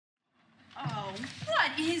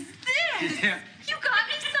what is this? Yeah. You got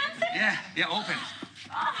me something? Yeah, open it.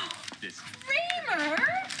 Oh, This. Kramer?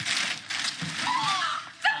 Oh,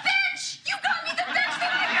 the bench! You got me the bench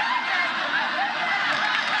that I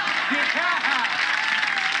Yeah.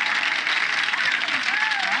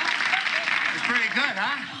 It's pretty good,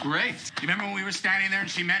 huh? Great. You remember when we were standing there and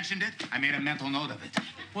she mentioned it? I made a mental note of it.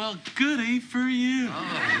 Well, goody for you.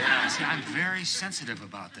 Oh, yeah. See, I'm very sensitive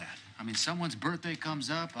about that. I mean, someone's birthday comes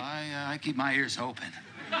up, I keep my ears open.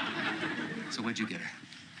 So what'd you get her?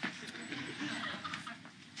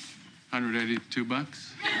 $182.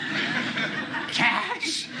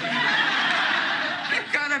 Cash? You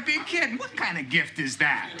gotta be kidding. What kind of gift is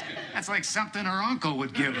that? That's like something her uncle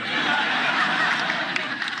would give her.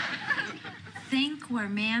 Think where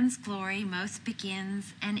man's glory most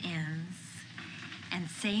begins and ends, and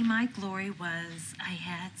say my glory was I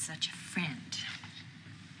had such a friend.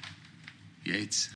 Yates.